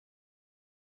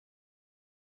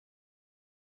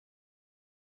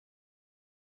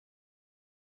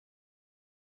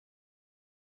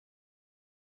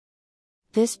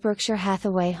This Berkshire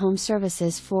Hathaway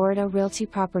HomeServices Florida Realty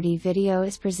property video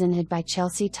is presented by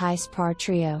Chelsea Tice Par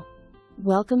Trio.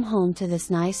 Welcome home to this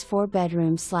nice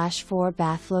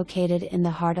 4-bedroom/4-bath located in the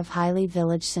heart of Haile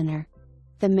Village Center.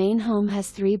 The main home has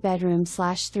 3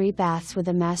 bedrooms/3 baths with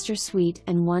a master suite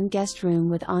and 1 guest room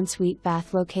with ensuite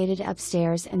bath located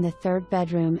upstairs and the 3rd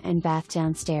bedroom and bath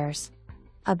downstairs.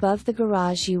 Above the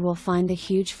garage you will find the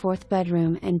huge 4th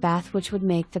bedroom and bath, which would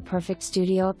make the perfect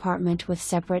studio apartment with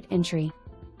separate entry.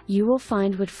 You will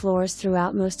find wood floors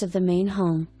throughout most of the main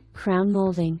home, crown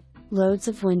molding, loads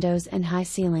of windows and high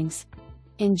ceilings.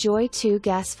 Enjoy 2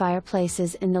 gas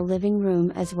fireplaces in the living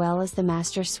room as well as the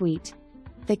master suite.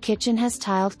 The kitchen has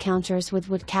tiled counters with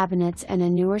wood cabinets and a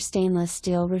newer stainless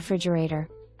steel refrigerator.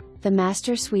 The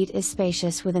master suite is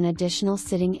spacious with an additional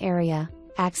sitting area,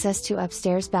 access to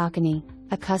upstairs balcony,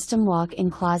 a custom walk-in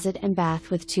closet and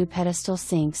bath with 2 pedestal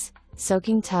sinks,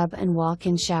 soaking tub and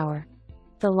walk-in shower.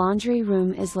 The laundry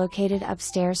room is located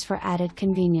upstairs for added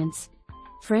convenience.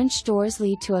 French doors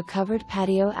lead to a covered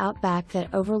patio out back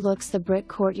that overlooks the brick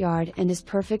courtyard and is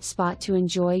perfect spot to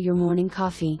enjoy your morning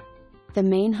coffee. The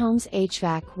main home's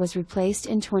HVAC was replaced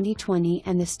in 2020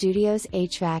 and the studio's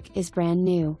HVAC is brand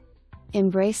new.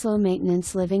 Embrace low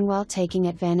maintenance living while taking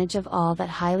advantage of all that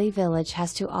Haile Village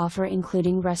has to offer,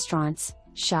 including restaurants,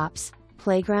 shops,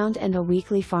 playground and a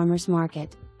weekly farmers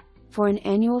market. For an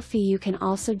annual fee you can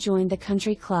also join the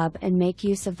country club and make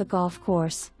use of the golf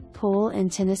course, pool and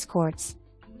tennis courts.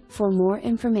 For more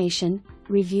information,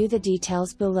 review the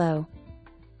details below.